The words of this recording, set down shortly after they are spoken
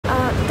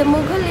The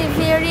Mughal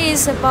Aviary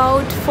is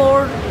about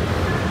four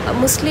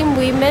Muslim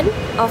women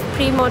of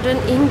pre-modern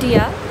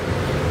India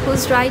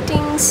whose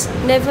writings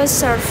never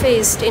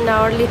surfaced in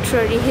our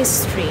literary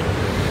history.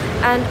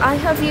 And I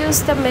have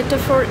used the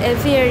metaphor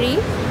aviary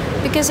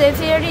because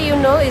aviary, you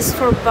know, is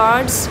for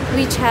birds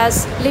which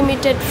has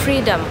limited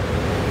freedom.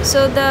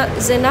 So the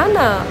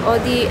zenana or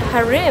the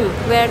harem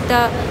where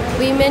the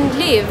women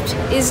lived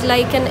is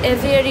like an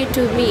aviary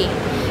to me,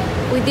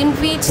 within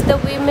which the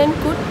women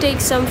could take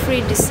some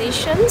free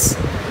decisions,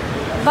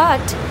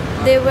 but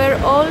they were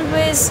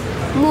always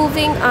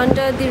moving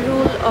under the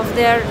rule of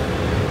their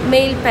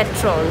male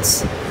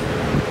patrons.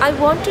 I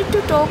wanted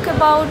to talk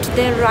about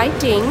their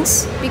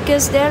writings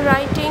because their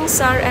writings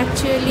are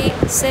actually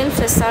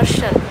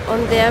self-assertion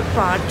on their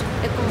part.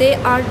 They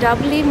are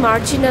doubly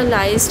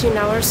marginalized in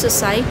our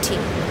society.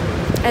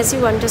 As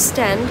you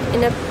understand,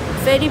 in a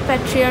very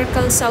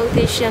patriarchal South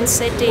Asian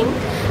setting,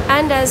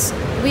 and as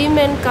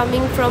women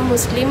coming from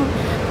Muslim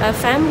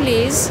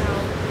families,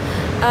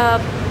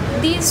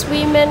 these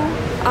women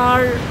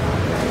are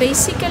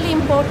basically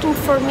important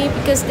for me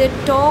because they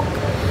talk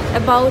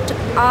about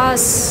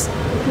us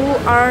who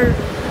are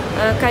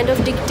kind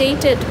of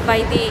dictated by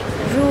the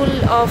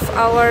rule of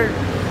our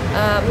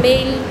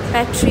male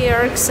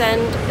patriarchs,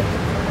 and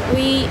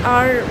we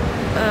are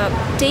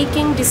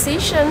taking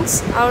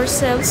decisions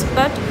ourselves,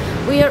 but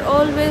we are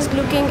always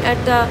looking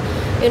at the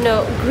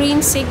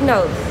green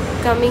signal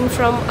coming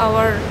from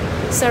our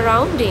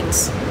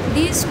surroundings.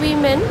 These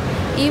women,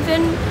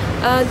 even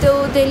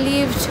though they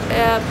lived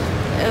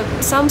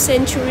some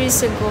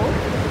centuries ago,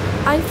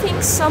 I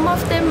think some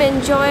of them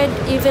enjoyed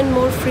even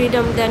more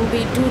freedom than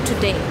we do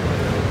today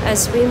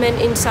as women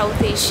in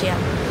South Asia.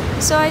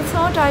 So I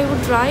thought I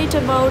would write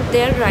about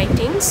their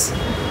writings,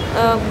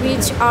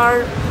 which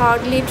are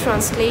hardly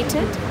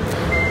translated.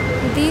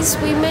 These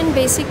women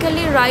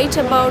basically write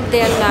about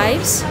their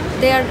lives.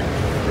 They are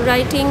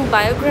writing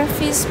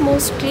biographies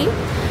mostly,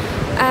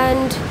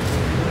 and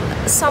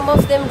some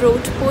of them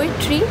wrote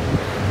poetry,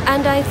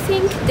 and I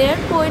think their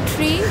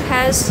poetry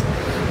has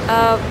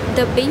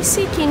the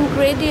basic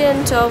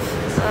ingredient of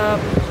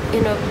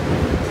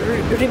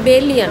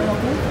rebellion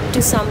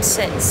to some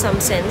sense,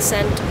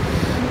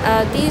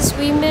 and these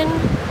women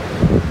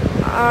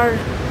are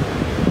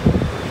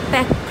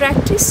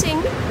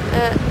practicing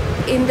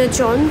in the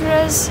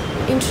genres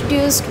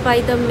introduced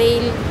by the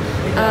male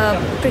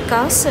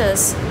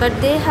precursors,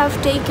 but they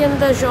have taken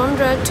the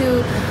genre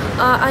to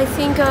I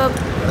think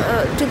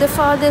to the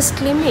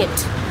farthest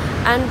limit,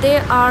 and they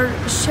are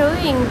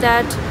showing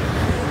that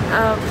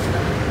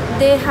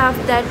they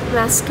have that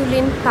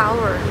masculine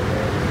power.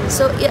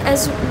 So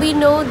as we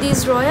know,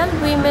 these royal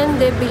women,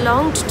 they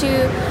belonged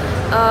to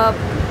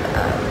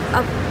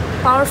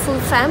powerful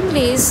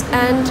families,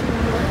 and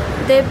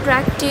they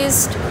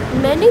practiced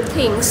many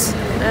things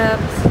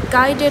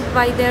guided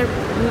by their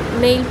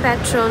male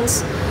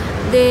patrons.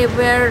 They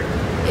were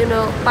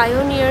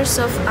pioneers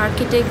of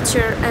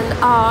architecture and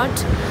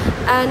art,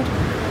 and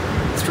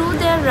through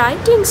their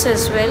writings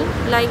as well,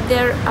 like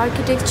their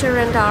architecture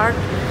and art,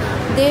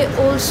 they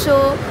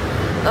also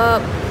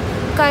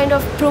kind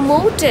of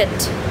promoted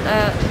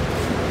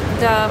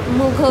the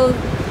Mughal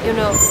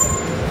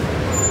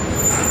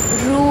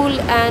rule,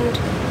 and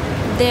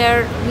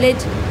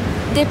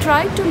they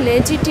tried to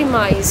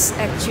legitimize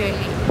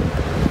actually.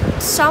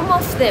 Some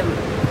of them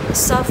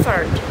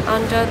suffered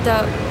under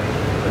the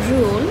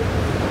rule,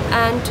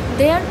 and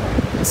they are,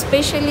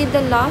 especially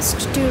the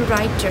last two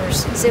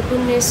writers,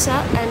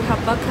 Zebunissa and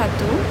Habba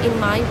Khatun, in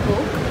my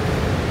book,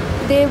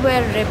 they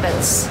were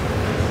rebels,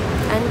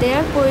 and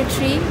their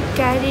poetry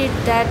carried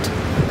that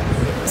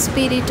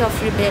spirit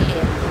of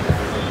rebellion.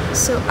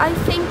 So I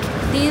think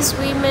these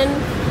women,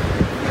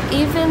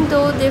 even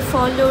though they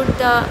followed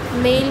the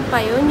male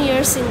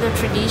pioneers in the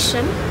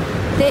tradition,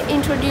 they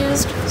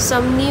introduced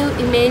some new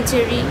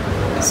imagery,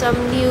 some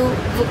new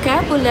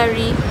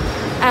vocabulary,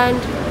 and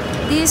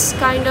this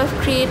kind of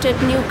created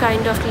new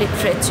kind of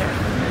literature,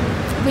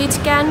 which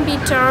can be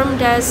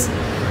termed as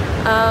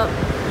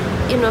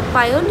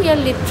pioneer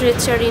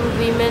literature in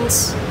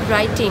women's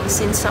writings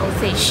in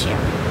South Asia.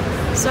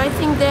 So I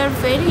think they are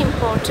very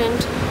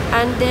important,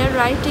 and their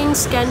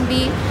writings can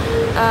be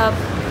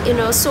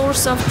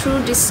source of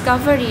true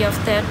discovery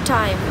of their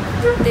time.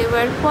 They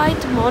were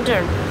quite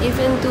modern,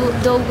 even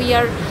though we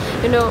are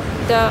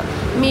the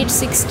mid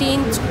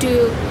 16th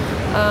to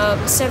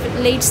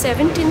late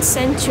 17th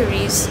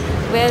centuries,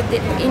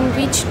 in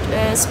which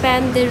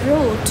span they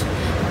wrote.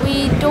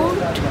 We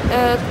don't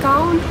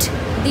count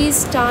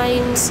these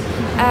times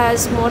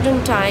as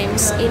modern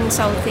times in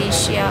South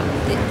Asia.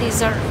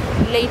 These are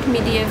late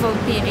medieval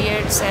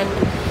periods, and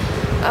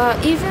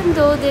even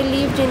though they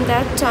lived in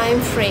that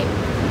time frame,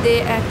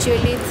 they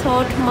actually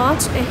thought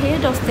much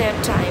ahead of their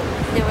time.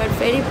 They were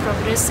very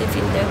progressive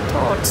in their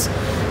thoughts.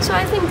 So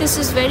I think this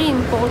is very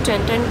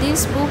important, and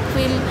this book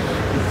will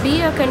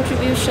be a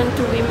contribution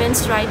to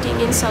women's writing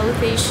in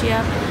South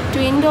Asia, to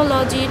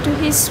Indology, to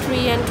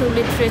history, and to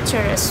literature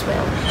as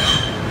well.